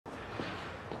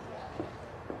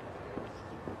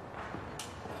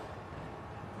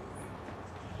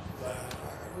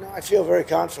I feel very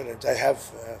confident. I have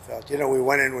felt. We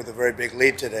went in with a very big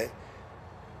lead today,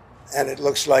 and it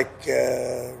looks like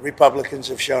Republicans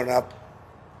have shown up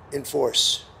in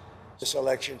force. This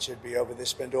election should be over. They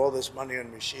spend all this money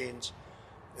on machines.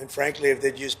 And frankly, if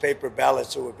they'd use paper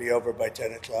ballots, it would be over by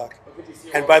 10 o'clock.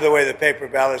 And by the way, the paper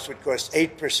ballots would cost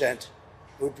 8%. It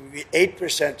would be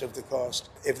 8% of the cost.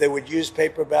 If they would use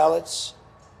paper ballots,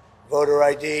 voter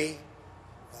ID,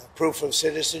 proof of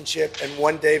citizenship, and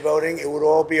one-day voting, it would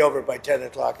all be over by 10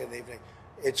 o'clock in the evening.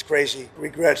 It's crazy.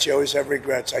 Regrets, you always have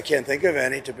regrets. I can't think of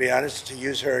any, to be honest, to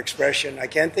use her expression. I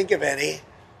can't think of any.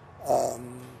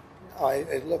 I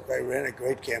ran a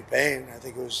great campaign. I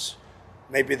think it was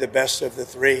maybe the best of the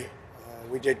three.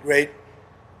 We did great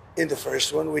in the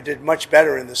first one. We did much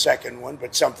better in the second one,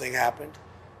 but something happened.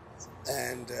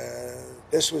 And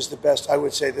this was the best. I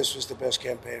would say this was the best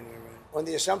campaign we ran. On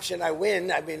the assumption I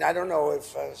win, I don't know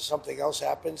if something else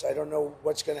happens. I don't know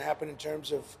what's going to happen in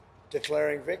terms of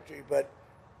declaring victory. But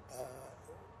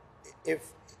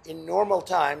if in normal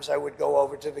times, I would go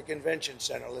over to the convention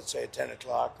center, let's say at 10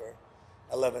 o'clock or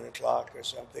 11 o'clock or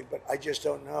something. But I just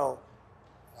don't know.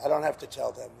 I don't have to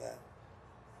tell them that.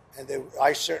 And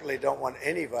I certainly don't want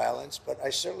any violence, but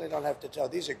I certainly don't have to tell.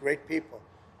 These are great people.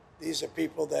 These are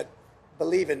people that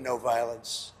believe in no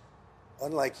violence.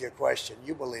 Unlike your question,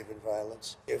 you believe in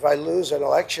violence. If I lose an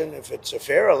election, if it's a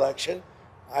fair election,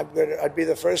 I'd be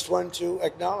the first one to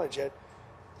acknowledge it.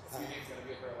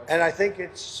 And I think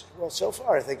so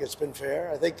far, I think it's been fair.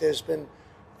 I think there's been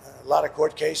a lot of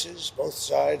court cases. Both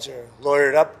sides are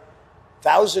lawyered up.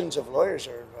 Thousands of lawyers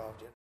are